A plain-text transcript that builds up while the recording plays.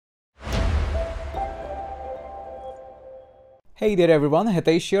Hey there everyone,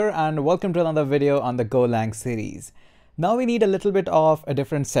 Hitesh here and welcome to another video on the Golang series. Now we need a little bit of a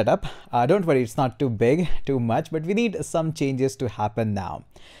different setup. Don't worry, it's not too big, too much, but we need some changes to happen now.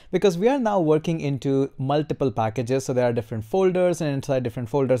 Because we are now working into multiple packages, so there are different folders and inside different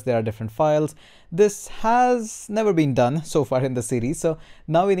folders there are different files. This has never been done so far in the series, so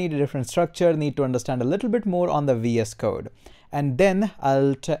now we need a different structure, need to understand a little bit more on the VS Code. And then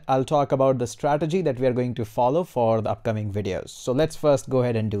I'll talk about the strategy that we are going to follow for the upcoming videos. So let's first go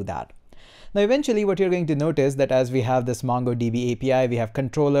ahead and do that. Now, eventually what you're going to notice that as we have this MongoDB API, we have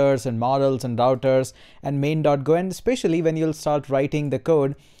controllers and models and routers and main.go, and especially when you'll start writing the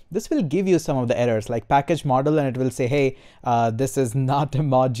code, this will give you some of the errors like package model, and it will say, hey, this is not a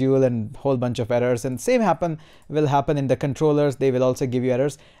module, and a whole bunch of errors. And same will happen in the controllers. They will also give you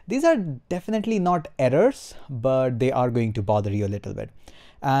errors. These are definitely not errors, but they are going to bother you a little bit.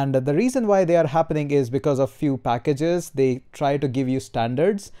 And the reason why they are happening is because of few packages. They try to give you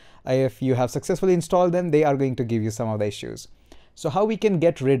standards. If you have successfully installed them, they are going to give you some of the issues. So how we can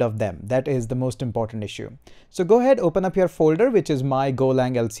get rid of them, that is the most important issue. So go ahead, open up your folder, which is my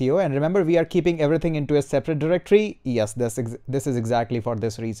Golang LCO. And remember, we are keeping everything into a separate directory. Yes, this is exactly for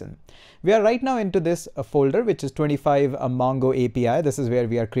this reason. We are right now into this folder, which is 25 Mongo API. This is where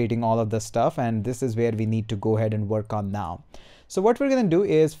we are creating all of the stuff. And this is where we need to go ahead and work on now. So what we're going to do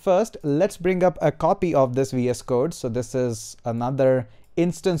is first, let's bring up a copy of this VS Code. So this is another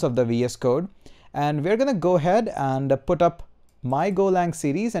instance of the VS Code. And we're going to go ahead and put up my Golang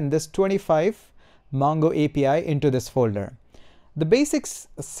series and this 25 Mongo API into this folder. The basic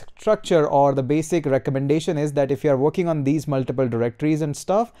structure or the basic recommendation is that if you are working on these multiple directories and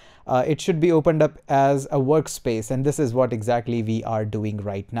stuff, it should be opened up as a workspace. And this is what exactly we are doing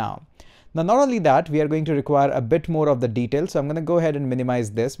right now. Now, not only that, we are going to require a bit more of the details. So I'm going to go ahead and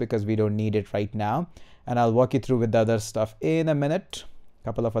minimize this because we don't need it right now. And I'll walk you through with the other stuff in a minute. A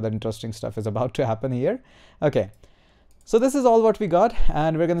couple of other interesting stuff is about to happen here. Okay. So this is all what we got,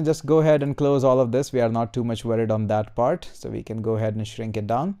 and we're going to just go ahead and close all of this. We are not too much worried on that part, so we can go ahead and shrink it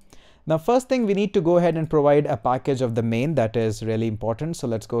down. Now, first thing, we need to go ahead and provide a package of the main. That is really important. So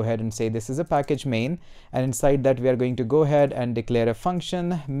let's go ahead and say this is a package main, and inside that we are going to go ahead and declare a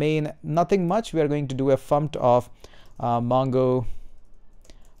function main. Nothing much. We are going to do a funct of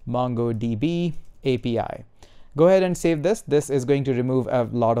MongoDB API. Go ahead and save this. This is going to remove a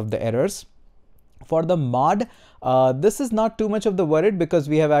lot of the errors. For the mod, this is not too much of the worried because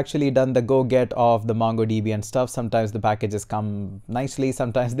we have actually done the go get of the MongoDB and stuff. Sometimes the packages come nicely,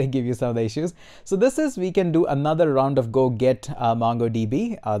 sometimes they give you some of the issues. So this is, we can do another round of go get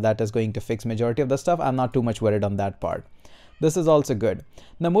MongoDB. That is going to fix majority of the stuff. I'm not too much worried on that part. This is also good.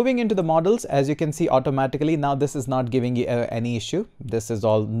 Now moving into the models, as you can see automatically, now this is not giving you any issue. This is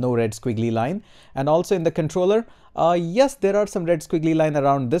all no red squiggly line. And also in the controller, yes, there are some red squiggly line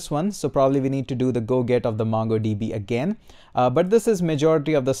around this one. So probably we need to do the go get of the MongoDB again. But this is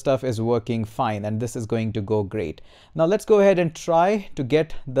majority of the stuff is working fine, and this is going to go great. Now let's go ahead and try to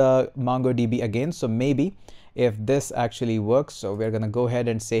get the MongoDB again. So maybe if this actually works, so we're going to go ahead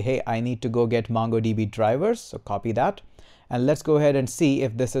and say, hey, I need to go get MongoDB drivers. So copy that. And let's go ahead and see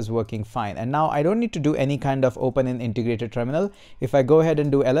if this is working fine. And now I don't need to do any kind of open in integrated terminal. If I go ahead and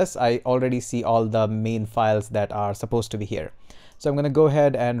do ls, I already see all the main files that are supposed to be here. So I'm going to go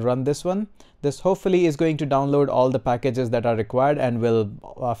ahead and run this one. This hopefully is going to download all the packages that are required and will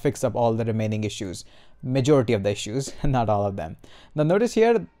fix up all the remaining issues. Majority of the issues, not all of them. Now notice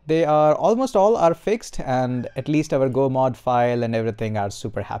here, they are almost all are fixed, and at least our go mod file and everything are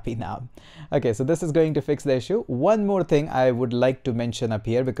super happy now. Okay, so this is going to fix the issue. One more thing I would like to mention up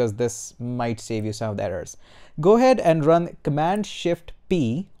here, because this might save you some of the errors. Go ahead and run Command Shift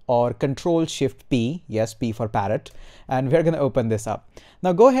P or Control Shift P, yes, P for parrot, and we're going to open this up.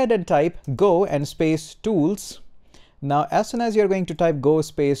 Now go ahead and type go and space tools. Now, as soon as you're going to type go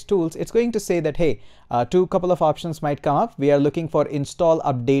space tools, it's going to say that, hey, couple of options might come up. We are looking for install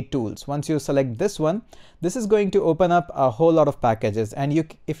update tools. Once you select this one, this is going to open up a whole lot of packages. And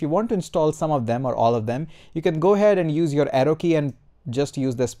if you want to install some of them or all of them, you can go ahead and use your arrow key and just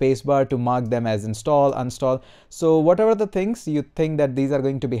use the space bar to mark them as install, uninstall. So whatever the things you think that these are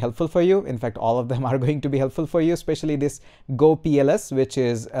going to be helpful for you, in fact, all of them are going to be helpful for you, especially this Go PLS, which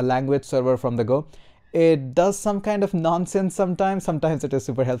is a language server from the Go. It does some kind of nonsense sometimes. Sometimes it is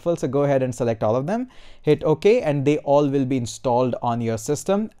super helpful. So go ahead and select all of them, hit OK, and they all will be installed on your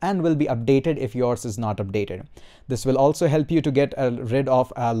system and will be updated if yours is not updated. This will also help you to get rid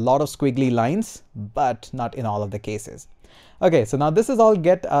of a lot of squiggly lines, but not in all of the cases. Okay, so now this is all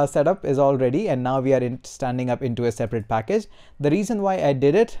get setup is all ready, and now we are standing up into a separate package. The reason why I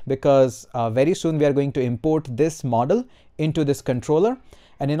did it, because very soon we are going to import this model into this controller.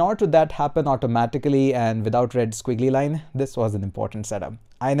 And in order to that happen automatically and without red squiggly line, this was an important setup.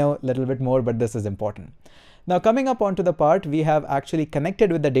 I know a little bit more, but this is important. Now coming up onto the part, we have actually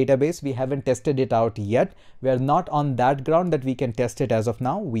connected with the database. We haven't tested it out yet. We are not on that ground that we can test it as of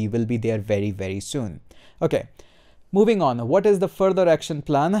now. We will be there very, very soon. Okay. Moving on, what is the further action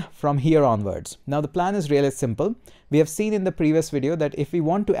plan from here onwards? Now the plan is really simple. We have seen in the previous video that if we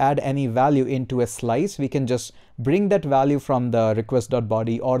want to add any value into a slice, we can just bring that value from the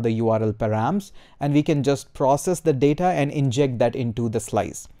request.body or the URL params, and we can just process the data and inject that into the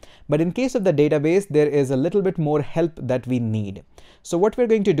slice. But in case of the database, there is a little bit more help that we need. So what we're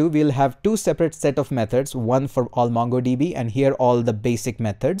going to do, we'll have two separate set of methods, one for all MongoDB and here all the basic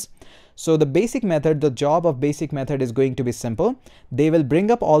methods. So the basic method, the job of basic method is going to be simple. They will bring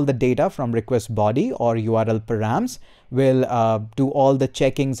up all the data from request body or URL params, will do all the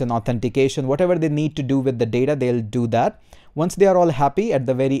checkings and authentication, whatever they need to do with the data, they'll do that. Once they are all happy at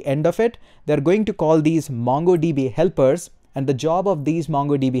the very end of it, they're going to call these MongoDB helpers. And the job of these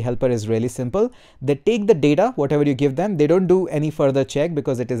MongoDB helper is really simple. They take the data, whatever you give them, they don't do any further check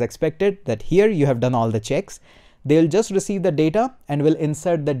because it is expected that here you have done all the checks. They'll just receive the data and will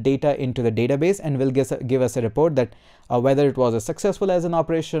insert the data into the database and will give us a report that whether it was a successful as an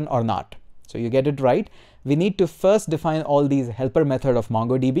operation or not. So you get it right. We need to first define all these helper method of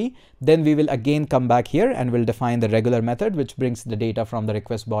MongoDB. Then we will again come back here and we'll define the regular method, which brings the data from the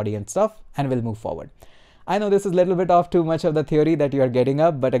request body and stuff, and we'll move forward. I know this is a little bit off too much of the theory that you are getting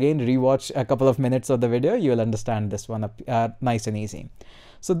up, but again, rewatch a couple of minutes of the video. You will understand this one nice and easy.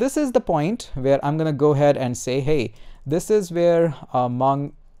 So this is the point where I'm going to go ahead and say, hey, this is where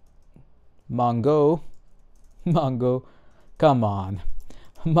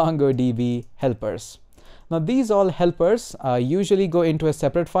MongoDB helpers. Now these all helpers usually go into a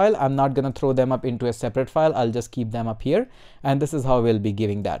separate file. I'm not going to throw them up into a separate file. I'll just keep them up here. And this is how we'll be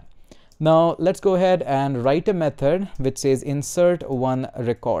giving that. Now let's go ahead and write a method which says insert one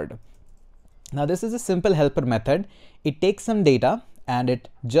record. Now this is a simple helper method. It takes some data and it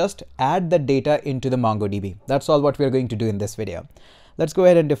just add the data into the MongoDB. That's all what we're going to do in this video. Let's go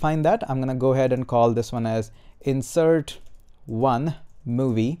ahead and define that. I'm going to go ahead and call this one as insert one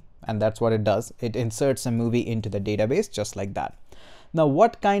movie, and that's what it does. It inserts a movie into the database just like that. Now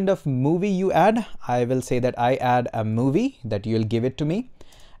what kind of movie you add? I will say that I add a movie that you'll give it to me,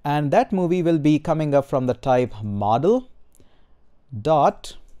 and that movie will be coming up from the type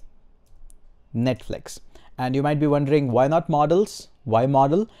model.Netflix. And you might be wondering, why not models? Why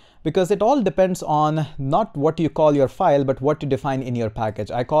model? Because it all depends on not what you call your file, but what you define in your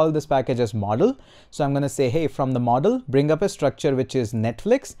package. I call this package as model. So I'm going to say, hey, from the model, bring up a structure which is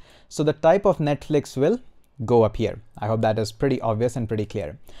Netflix. So the type of Netflix will go up here. I hope that is pretty obvious and pretty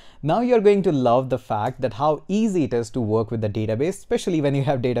clear. Now you're going to love the fact that how easy it is to work with the database, especially when you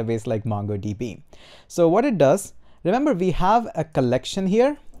have database like MongoDB. So what it does, remember we have a collection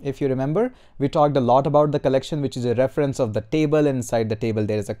here. If you remember, we talked a lot about the collection, which is a reference of the table. Inside the table,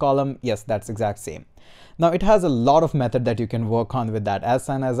 there is a column. Yes, that's exact same. Now it has a lot of method that you can work on with that. As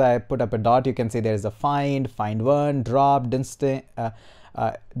soon as I put up a dot, you can see there is a find one, drop, distinct,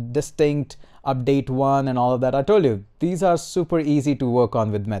 update one, and all of that. I told you, these are super easy to work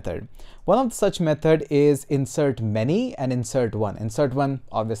on with method. One of such method is insert many and insert one. Insert one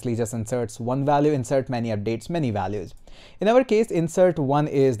obviously just inserts one value, insert many updates many values. In our case, insert one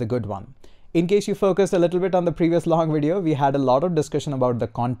is the good one. In case you focused a little bit on the previous long video, we had a lot of discussion about the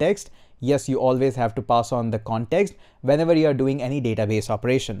context. Yes, you always have to pass on the context whenever you are doing any database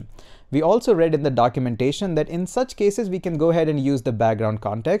operation. We also read in the documentation that in such cases, we can go ahead and use the background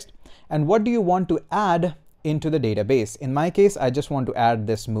context. And what do you want to add into the database? In my case, I just want to add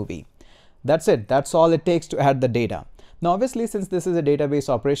this movie. That's it. That's all it takes to add the data. Now, obviously, since this is a database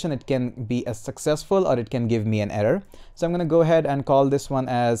operation, it can be a successful or it can give me an error. So I'm going to go ahead and call this one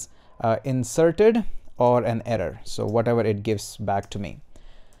as inserted or an error. So whatever it gives back to me.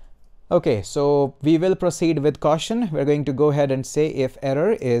 Okay, so we will proceed with caution. We're going to go ahead and say if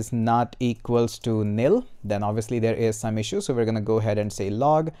error is not equals to nil, then obviously there is some issue. So we're going to go ahead and say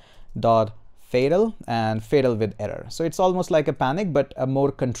log.fatal and fatal with error. So it's almost like a panic, but a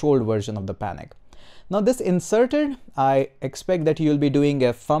more controlled version of the panic. Now this inserted, I expect that you'll be doing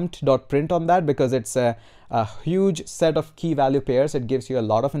a fumt.print on that because it's a huge set of key value pairs. It gives you a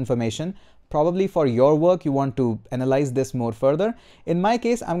lot of information. Probably for your work, you want to analyze this more further. In my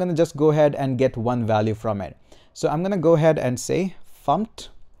case, I'm going to just go ahead and get one value from it. So I'm going to go ahead and say fumt,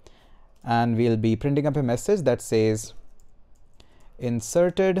 and we'll be printing up a message that says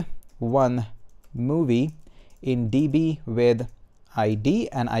inserted one movie in DB with ID,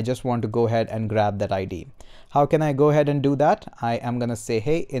 and I just want to go ahead and grab that ID. How can I go ahead and do that? I am going to say,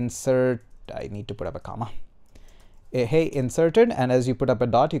 hey, insert, I need to put up a comma. Hey, inserted, and as you put up a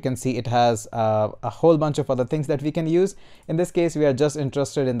dot, you can see it has a whole bunch of other things that we can use. In this case, we are just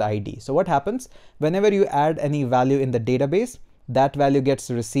interested in the ID. So what happens whenever you add any value in the database, that value gets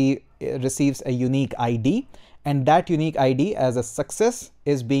receives a unique ID, and that unique ID as a success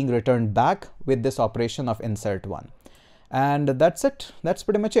is being returned back with this operation of insert one. And that's it. That's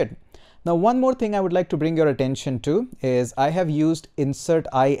pretty much it. Now, one more thing I would like to bring your attention to is I have used insert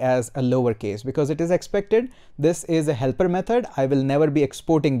I as a lowercase because it is expected. This is a helper method. I will never be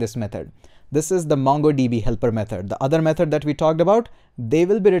exporting this method. This is the MongoDB helper method. The other method that we talked about, they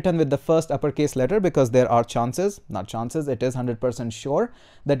will be written with the first uppercase letter because there are chances, not chances, it is 100% sure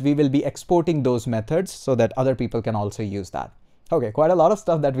that we will be exporting those methods so that other people can also use that. Okay, quite a lot of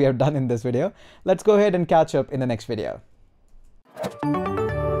stuff that we have done in this video. Let's go ahead and catch up in the next video.